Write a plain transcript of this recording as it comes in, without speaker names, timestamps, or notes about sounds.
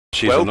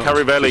Well,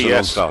 Carivelli,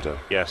 yes. Starter.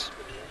 Yes.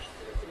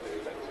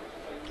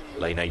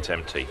 Lane 8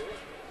 empty.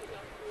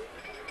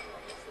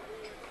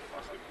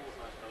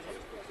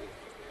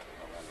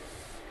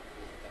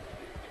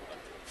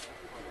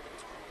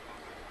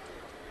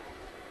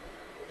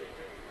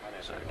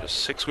 So just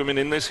 6 women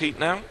in this heat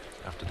now,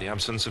 after the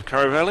absence of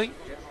Carivelli.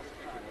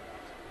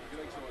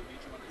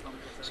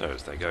 So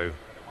as they go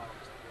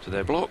to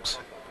their blocks,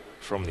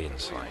 from the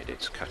inside,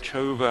 it's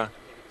Kachova,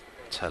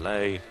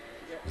 Tele,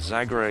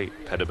 Zagre,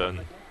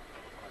 Pedoban,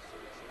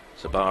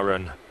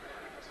 Zabaran,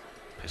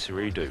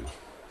 Pisiridou.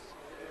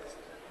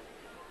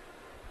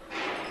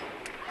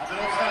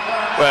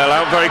 Well,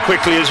 out very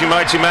quickly, as you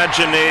might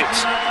imagine,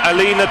 it's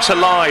Alina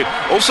Talai.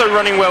 Also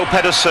running well,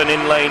 Pedersen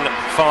in lane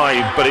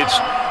 5, but it's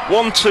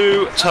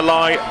 1-2,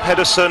 Talai,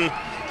 Pedersen,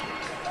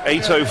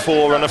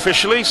 8:04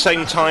 unofficially,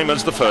 same time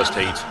as the first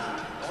heat.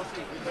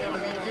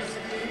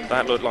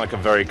 That looked like a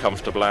very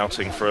comfortable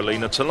outing for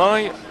Alina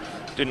Talai.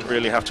 Didn't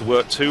really have to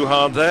work too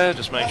hard there,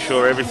 just make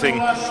sure everything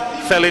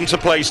fell into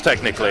place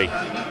technically.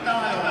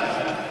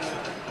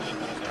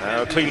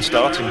 A clean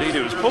start indeed.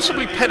 It was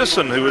possibly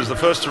Pedersen who was the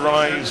first to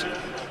rise,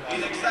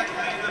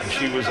 and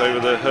she was over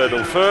the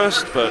hurdle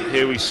first, but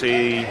here we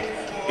see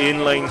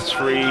in lane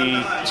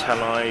 3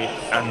 Talai,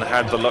 and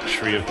had the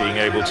luxury of being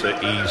able to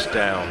ease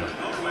down.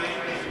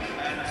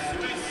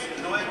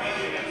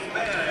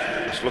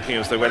 Just looking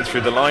as they went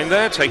through the line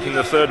there, taking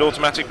the third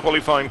automatic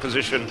qualifying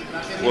position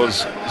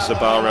was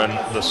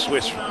Zabaran, the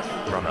Swiss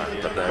runner.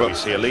 But there we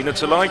see Alina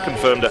Talai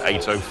confirmed at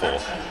 8:04.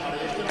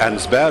 And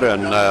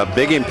Zabaran,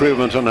 big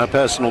improvement on her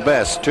personal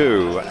best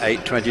too.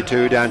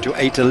 8:22 down to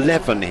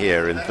 8:11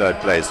 here in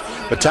third place.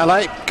 But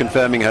Talai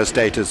confirming her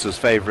status as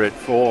favourite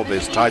for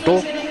this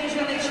title.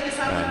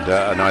 And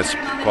a nice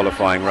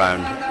qualifying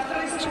round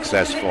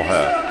success for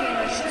her.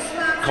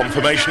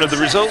 Confirmation of the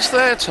results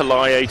there.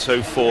 Talai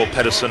 8:04,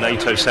 Pedersen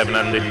 8:07,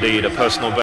 and indeed a personal best.